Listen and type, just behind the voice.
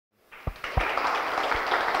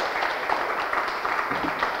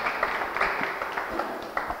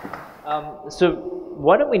So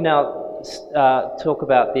why don't we now talk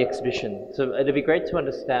about the exhibition? So it'd be great to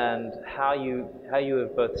understand how you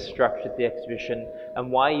have both structured the exhibition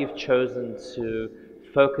and why you've chosen to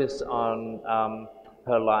focus on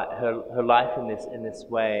her life in this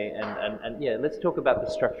way. And yeah, let's talk about the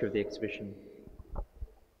structure of the exhibition.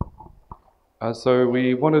 So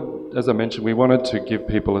we wanted, as I mentioned, we wanted to give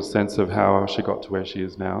people a sense of how she got to where she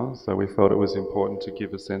is now. So we felt it was important to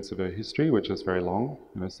give a sense of her history, which is very long,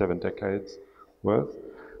 7 decades worth,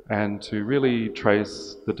 and to really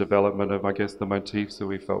trace the development of, I guess, the motifs that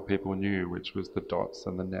we felt people knew, which was the dots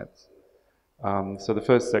and the nets. So the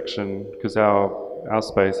first section, because our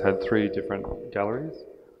space had 3 different galleries,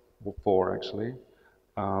 or 4 actually.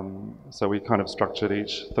 So we kind of structured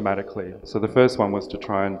each thematically. So the first one was to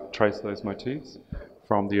try and trace those motifs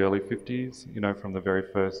from the early 50s, from the very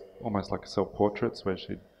first, almost like self-portraits where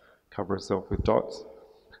she'd cover herself with dots,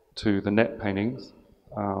 to the net paintings.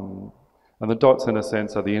 And the dots, in a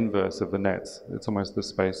sense, are the inverse of the nets. It's almost the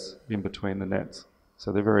space in between the nets.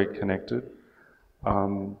 So they're very connected.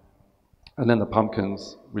 And then the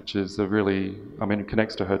pumpkins, which is it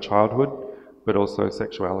connects to her childhood, but also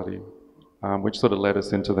sexuality. Which sort of led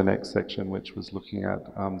us into the next section, which was looking at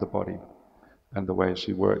the body and the way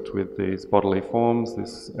she worked with these bodily forms,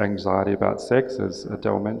 this anxiety about sex, as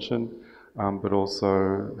Adele mentioned, but also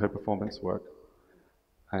her performance work.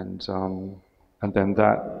 And then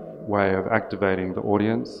that way of activating the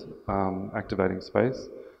audience, activating space,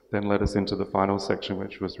 then led us into the final section,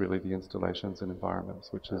 which was really the installations and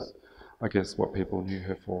environments, which is, I guess, what people knew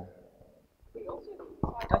her for. We also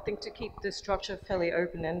tried, I think, to keep the structure fairly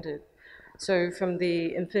open-ended. So from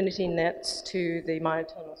the Infinity Nets to the My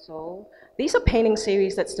Eternal Soul, these are painting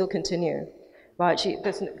series that still continue, right?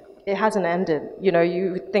 It hasn't ended.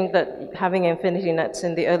 You would think that having Infinity Nets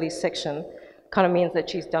in the early section kind of means that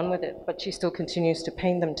she's done with it, but she still continues to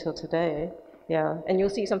paint them till today. Yeah, and you'll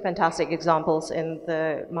see some fantastic examples in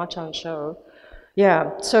the Machan show.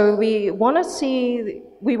 Yeah, so we wanted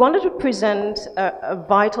to present a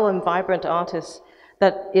vital and vibrant artist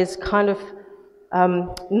that is kind of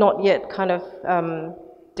not yet kind of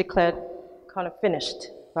declared kind of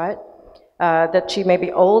finished, right? That she may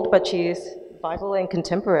be old, but she is vital and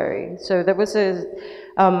contemporary. So there was a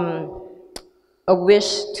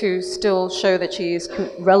wish to still show that she is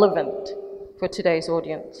relevant for today's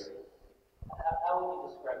audience. How would you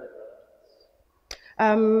describe the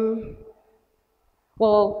relevance?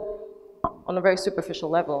 Well, on a very superficial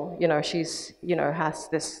level, she's, has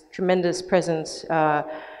this tremendous presence,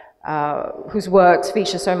 whose works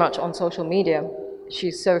feature so much on social media.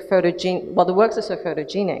 She's so photogenic, well, the works are so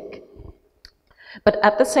photogenic. But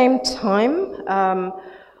at the same time,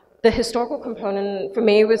 the historical component for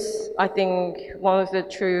me was, I think, one of the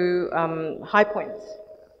true high points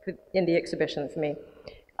in the exhibition for me.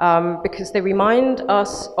 Because they remind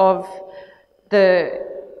us of the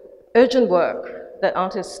urgent work that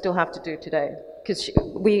artists still have to do today. Because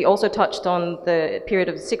we also touched on the period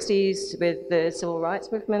of the 60s with the civil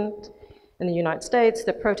rights movement in the United States,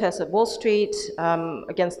 the protests at Wall Street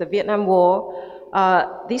against the Vietnam War.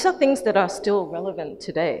 These are things that are still relevant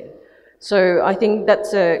today. So I think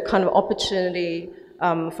that's a kind of opportunity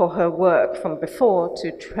for her work from before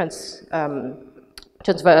to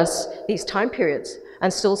transverse these time periods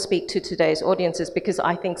and still speak to today's audiences, because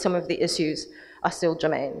I think some of the issues are still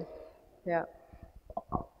germane. Yeah.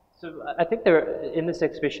 So I think in this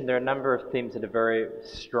exhibition there are a number of themes that are very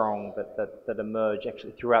strong that emerge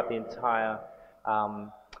actually throughout the entire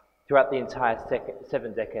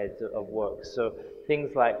 7 decades of work. So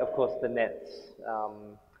things like, of course, the nets,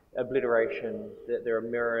 obliteration. There are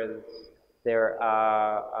mirrors. There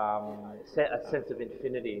are a sense of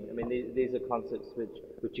infinity. I mean, these are concepts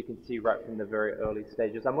which you can see right from the very early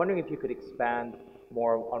stages. I'm wondering if you could expand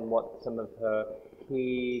more on what some of her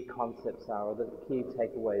key concepts are, or the key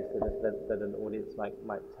takeaways that an audience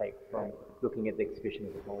might take from looking at the exhibition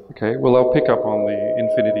as a whole. Okay, well, I'll pick up on the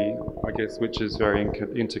infinity, I guess, which is very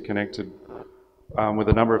interconnected with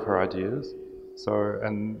a number of her ideas. So,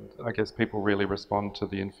 and I guess people really respond to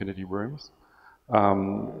the infinity rooms.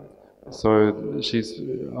 So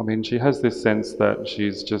she has this sense that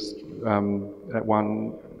she's just at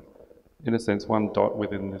one dot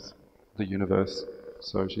within the universe.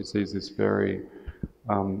 So she sees this very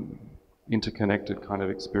interconnected kind of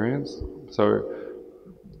experience. So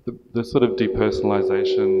the sort of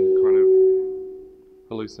depersonalization, kind of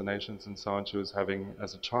hallucinations and so on she was having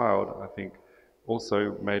as a child, I think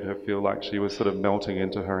also made her feel like she was sort of melting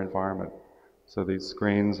into her environment. So these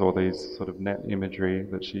screens or these sort of net imagery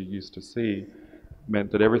that she used to see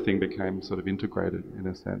meant that everything became sort of integrated in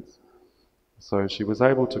a sense. So she was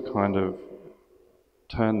able to kind of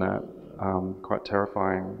turn that quite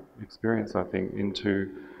terrifying experience, I think,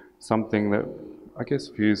 into something that I guess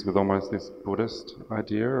fused with almost this Buddhist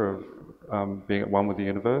idea of being at one with the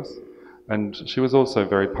universe. And she was also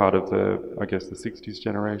very part of the, I guess, the 60s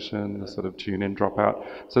generation, the sort of tune-in, drop-out.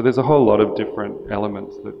 So there's a whole lot of different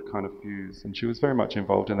elements that kind of fuse. And she was very much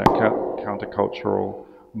involved in that countercultural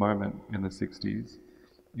moment in the 60s.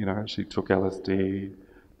 You know, she took LSD, you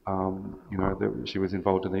know, she was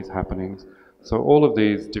involved in these happenings. So all of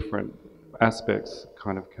these different aspects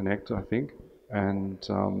kind of connect, I think. And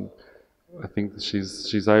I think that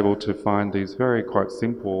she's able to find these very quite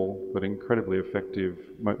simple but incredibly effective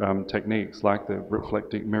techniques, like the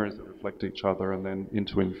reflecting mirrors that reflect each other and then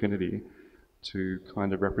into infinity, to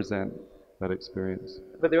kind of represent that experience.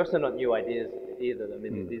 But they're also not new ideas either. I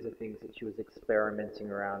mean, these are things that she was experimenting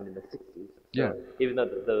around in the 60s. So Yeah. even though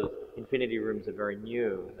the infinity rooms are very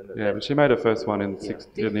new. And Yeah, but she made her first one in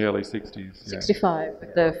the early 60s.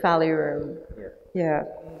 65, the Valley Room. Yeah. Yeah.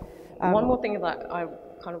 One more thing that I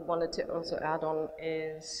kind of wanted to also add on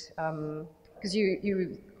is, because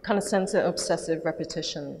you kind of sense an obsessive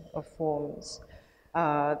repetition of forms.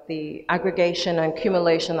 The aggregation and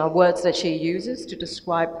accumulation are words that she uses to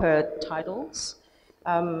describe her titles.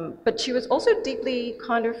 But she was also deeply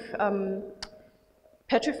kind of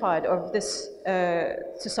petrified of this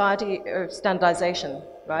society of standardization,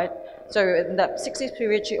 right? So in that 60s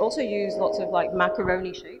period, she also used lots of like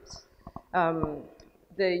macaroni shapes.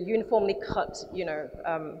 The uniformly cut, you know,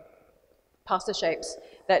 pasta shapes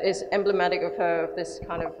that is emblematic of her, of this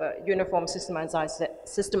kind of uniform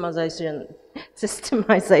systemization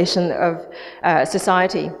of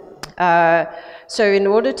society. So in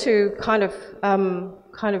order to kind of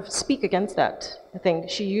speak against that, I think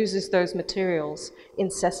she uses those materials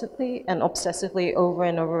incessantly and obsessively over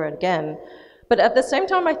and over again. But at the same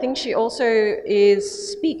time, I think she also is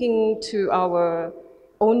speaking to our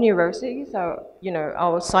own neuroses,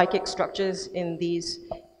 our psychic structures in these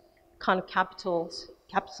kind of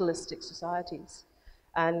capitalistic societies.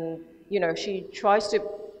 And, you know, she tries to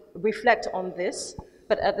reflect on this,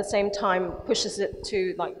 but at the same time pushes it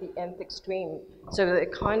to like the nth extreme. So that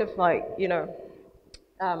it kind of like, you know,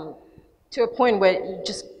 to a point where you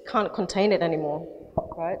just can't contain it anymore,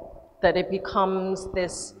 right? That it becomes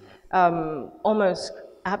this almost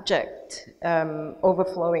abject,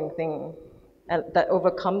 overflowing thing that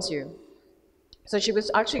overcomes you. So she was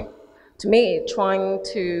actually, to me, trying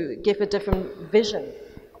to give a different vision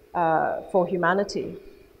for humanity.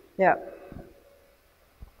 Yeah.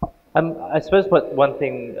 I suppose one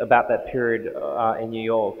thing about that period in New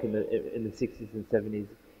York in the 60s and 70s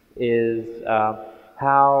is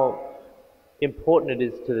how important it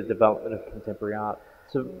is to the development of contemporary art.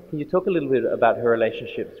 So can you talk a little bit about her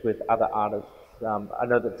relationships with other artists? I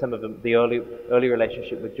know that some of them, the early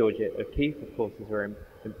relationship with Georgia O'Keeffe, of course, is very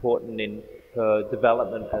important in her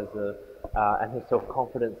development as and her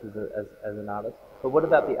self-confidence as an artist. But what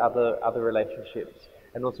about the other relationships?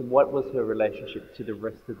 And also, what was her relationship to the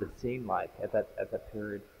rest of the scene like at that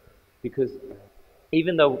period? Because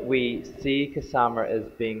even though we see Kusama as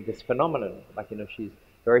being this phenomenon, like, you know, she's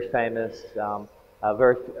very famous, an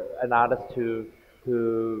artist who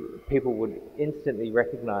people would instantly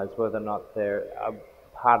recognize whether or not they're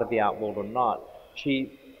part of the art world or not.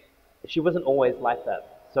 She wasn't always like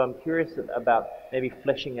that. So I'm curious about maybe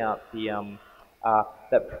fleshing out the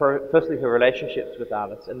firstly her relationships with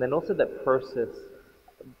artists, and then also that process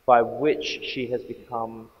by which she has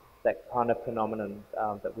become that kind of phenomenon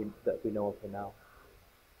that we know of her now.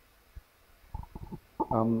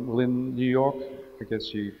 Well, in New York, I guess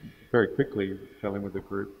she very quickly fell in with the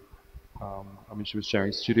group. I mean, she was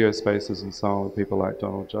sharing studio spaces and so on with people like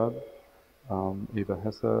Donald Judd, Eva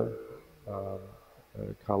Hesse,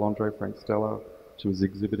 Carl Andre, Frank Stella. She was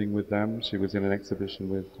exhibiting with them. She was in an exhibition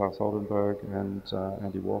with Klaus Oldenburg and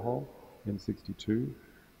Andy Warhol in '62,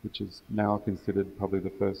 which is now considered probably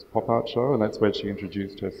the first pop art show, and that's where she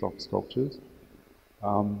introduced her soft sculptures.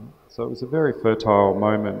 So it was a very fertile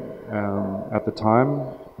moment at the time,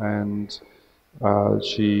 and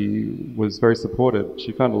she was very supported.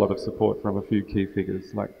 She found a lot of support from a few key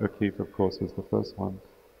figures, like O'Keeffe, of course, was the first one.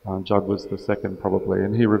 Judd was the second, probably,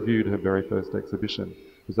 and he reviewed her very first exhibition,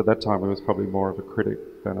 because at that time he was probably more of a critic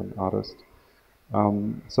than an artist.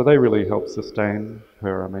 So they really helped sustain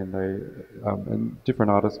her. I mean, and different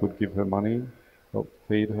artists would give her money, help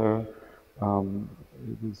feed her.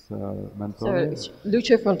 It was Manzoni. So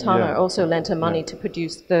Lucio Fontana also lent her money to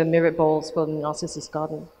produce the mirror balls for the Narcissus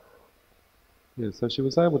Garden. Yeah, so she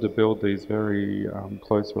was able to build these very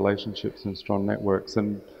close relationships and strong networks.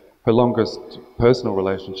 And her longest personal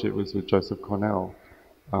relationship was with Joseph Cornell.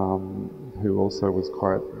 who also was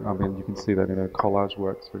quite, I mean, you can see that in her collage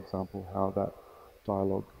works, for example, how that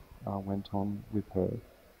dialogue went on with her.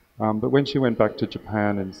 But when she went back to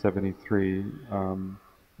Japan in '73,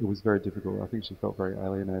 it was very difficult. I think she felt very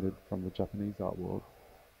alienated from the Japanese art world.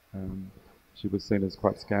 She was seen as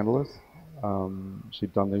quite scandalous.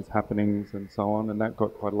 She'd done these happenings and so on, and that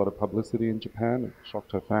got quite a lot of publicity in Japan. It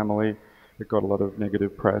shocked her family. It got a lot of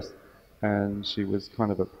negative press, and she was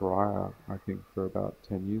kind of a pariah, I think, for about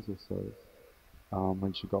 10 years or so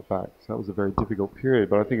when she got back. So that was a very difficult period,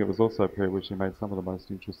 but I think it was also a period where she made some of the most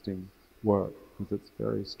interesting work, because it's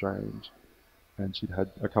very strange. And she'd had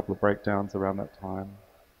a couple of breakdowns around that time.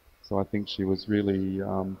 So I think she was really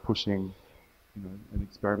pushing, and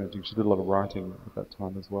experimenting. She did a lot of writing at that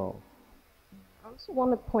time as well. I also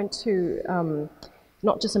want to point to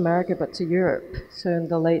not just America, but to Europe. So in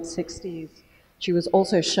the late 60s, she was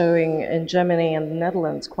also showing in Germany and the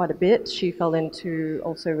Netherlands quite a bit. She fell into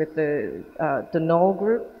also with the Knoll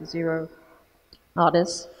group, the Zero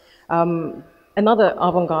artists. Another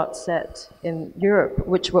avant-garde set in Europe,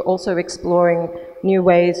 which were also exploring new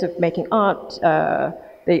ways of making art.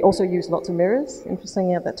 They also used lots of mirrors,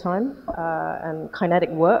 interestingly, at that time, and kinetic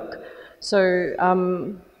work. So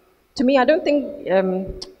to me, I don't think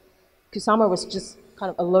Kusama was just kind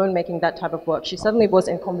of alone making that type of work. She certainly was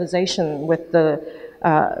in conversation with the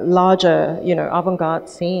larger, avant-garde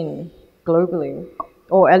scene globally,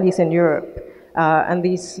 or at least in Europe. And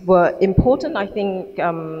these were important, I think,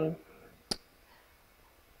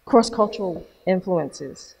 cross-cultural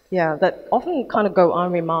influences, that often kind of go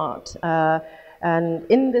unremarked. And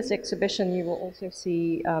in this exhibition, you will also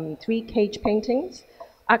see 3 cage paintings.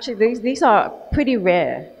 Actually, these are pretty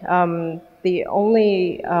rare. The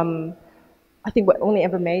only, I think, were only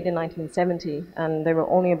ever made in 1970, and there were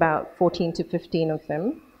only about 14 to 15 of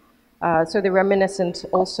them. So they're reminiscent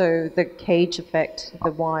also the cage effect,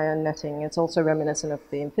 the wire netting. It's also reminiscent of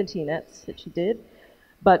the infinity nets that she did.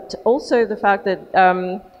 But also the fact that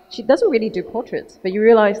she doesn't really do portraits, but you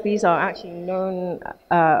realize these are actually known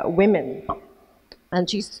women. And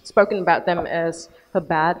she's spoken about them as her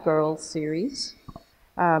Bad Girls series.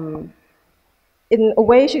 In a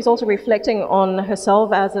way, she's also reflecting on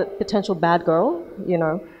herself as a potential bad girl,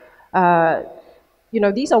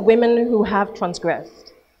 these are women who have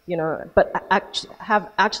transgressed, but have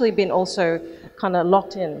actually been also kind of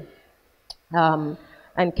locked in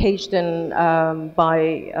and caged in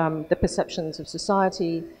by the perceptions of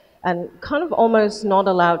society, and kind of almost not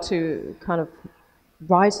allowed to kind of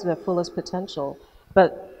rise to their fullest potential.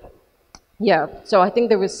 But yeah, so I think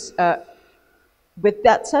there was, with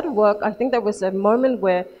that set of work, I think there was a moment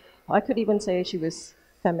where I could even say she was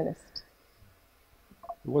feminist.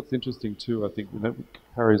 What's interesting too, I think, that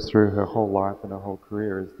carries through her whole life and her whole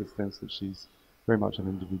career is the sense that she's very much an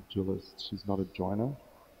individualist. She's not a joiner.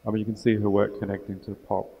 I mean, you can see her work connecting to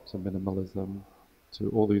pop, to minimalism, to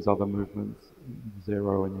all these other movements,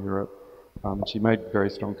 Zero in Europe. She made very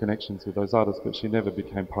strong connections with those artists, but she never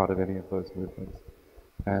became part of any of those movements.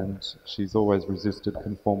 And she's always resisted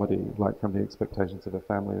conformity, like from the expectations of her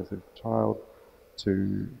family as a child,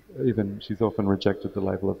 to even, she's often rejected the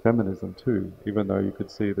label of feminism too, even though you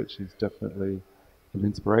could see that she's definitely an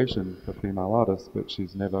inspiration for female artists, but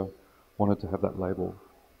she's never wanted to have that label.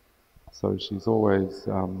 So she's always,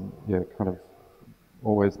 kind of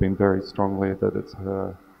always been very strongly that it's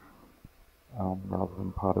her rather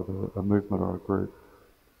than part of a movement or a group.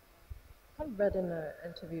 I read in an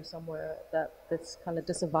interview somewhere that this kind of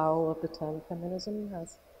disavowal of the term feminism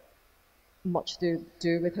has much to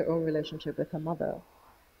do with her own relationship with her mother.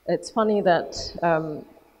 It's funny that,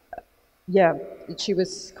 she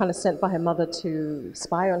was kind of sent by her mother to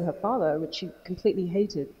spy on her father, which she completely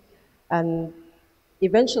hated. And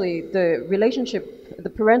eventually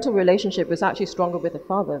the parental relationship was actually stronger with the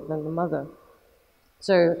father than the mother.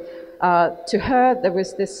 So to her, there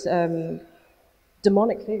was this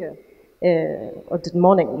demonic figure, or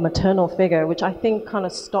demonic maternal figure, which I think kind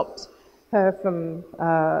of stopped her from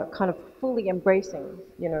kind of fully embracing,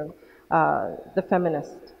 the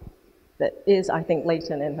feminist that is, I think,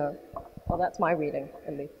 latent in her. Well, that's my reading,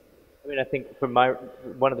 at least. I mean, I think from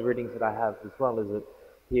one of the readings that I have as well is that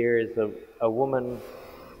here is a woman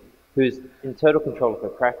who's in total control of her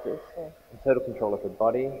practice, in total control of her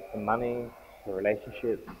body, her money, her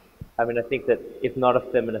relationships. I mean, I think that if not a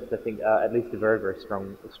feminist, I think at least a very, very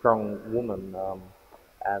strong woman.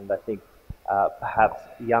 And I think perhaps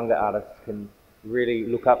younger artists can really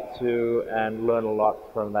look up to and learn a lot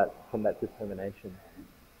from that determination.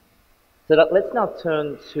 So let's now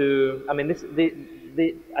turn to, I mean,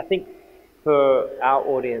 I think for our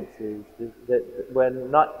audiences, that we're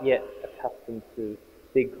not yet accustomed to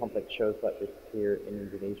big complex shows like this here in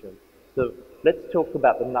Indonesia. So let's talk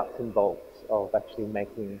about the nuts and bolts of actually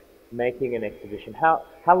making an exhibition. How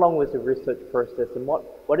long was the research process, and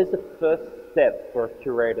what is the first step for a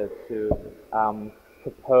curator to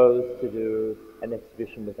propose to do an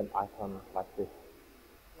exhibition with an icon like this?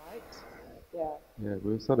 Yeah. Yeah,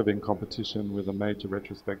 we were sort of in competition with a major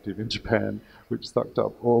retrospective in Japan, which sucked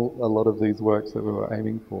up a lot of these works that we were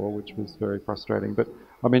aiming for, which was very frustrating. But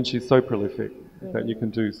I mean, she's so prolific that you can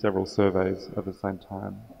do several surveys at the same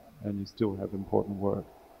time, and you still have important work.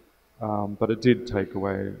 But it did take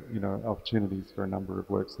away, opportunities for a number of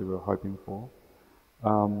works that we were hoping for.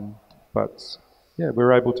 But yeah, we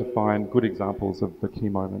were able to find good examples of the key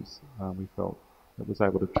moments. We felt that was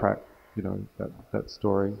able to track, that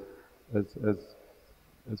story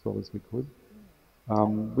as well as we could.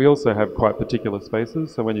 We also have quite particular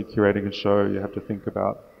spaces, so when you're curating a show, you have to think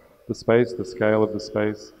about the space, the scale of the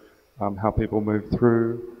space, how people move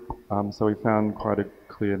through. So we found quite a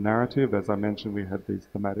clear narrative. As I mentioned, we had these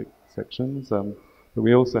thematic sections, but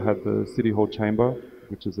we also had the City Hall chamber,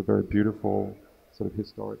 which is a very beautiful sort of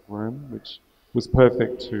historic room, which was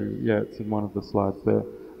perfect to, it's in one of the slides there,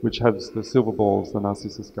 which has the silver balls, the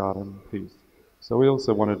Narcissus Garden piece. So we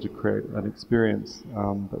also wanted to create an experience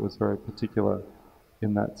that was very particular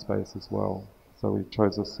in that space as well. So we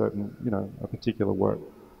chose a certain, a particular work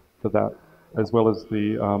for that, as well as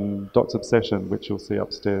the Dots Obsession, which you'll see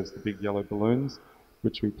upstairs, the big yellow balloons,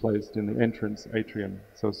 which we placed in the entrance atrium.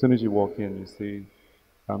 So as soon as you walk in, you see,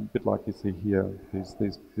 a bit like you see here,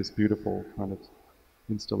 this beautiful kind of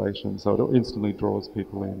installation. So it instantly draws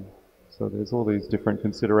people in. So there's all these different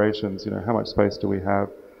considerations, how much space do we have?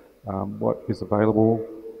 What is available,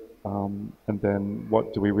 and then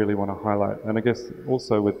what do we really want to highlight. And I guess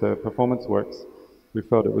also with the performance works, we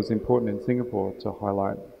felt it was important in Singapore to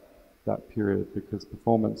highlight that period, because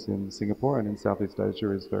performance in Singapore and in Southeast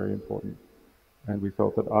Asia is very important. And we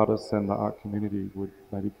felt that artists and the art community would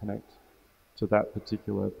maybe connect to that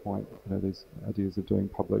particular point, these ideas of doing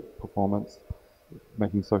public performance,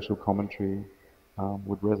 making social commentary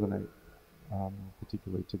would resonate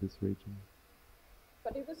particularly to this region.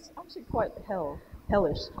 But it was actually quite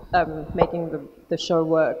hellish making the show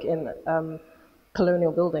work in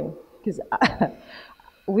colonial building, because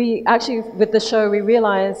we actually, with the show, we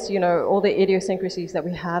realized, all the idiosyncrasies that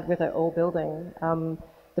we had with our old building.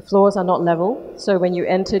 The floors are not level, so when you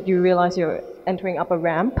entered, you realize you're entering up a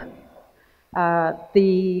ramp.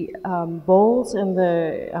 The bowls in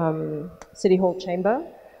the City Hall chamber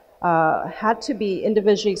had to be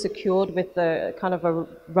individually secured with the kind of a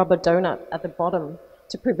rubber donut at the bottom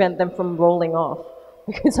to prevent them from rolling off,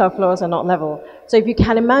 because our floors are not level. So if you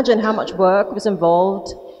can imagine how much work was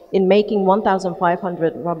involved in making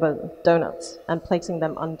 1,500 rubber donuts and placing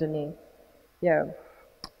them underneath. Yeah.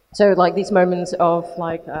 So like these moments of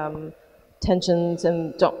like tensions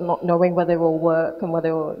and not knowing whether it will work and whether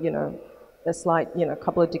it will, a slight,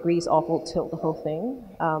 couple of degrees off will tilt the whole thing.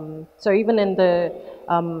 So even in the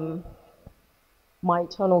My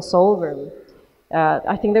Eternal Soul room,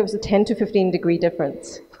 I think there was a 10 to 15 degree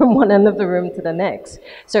difference from one end of the room to the next.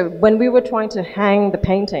 So when we were trying to hang the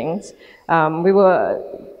paintings, we were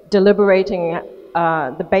deliberating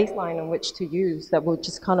the baseline on which to use that will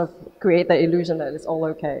just kind of create the illusion that it's all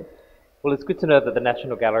okay. Well, it's good to know that the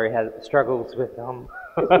National Gallery has struggles with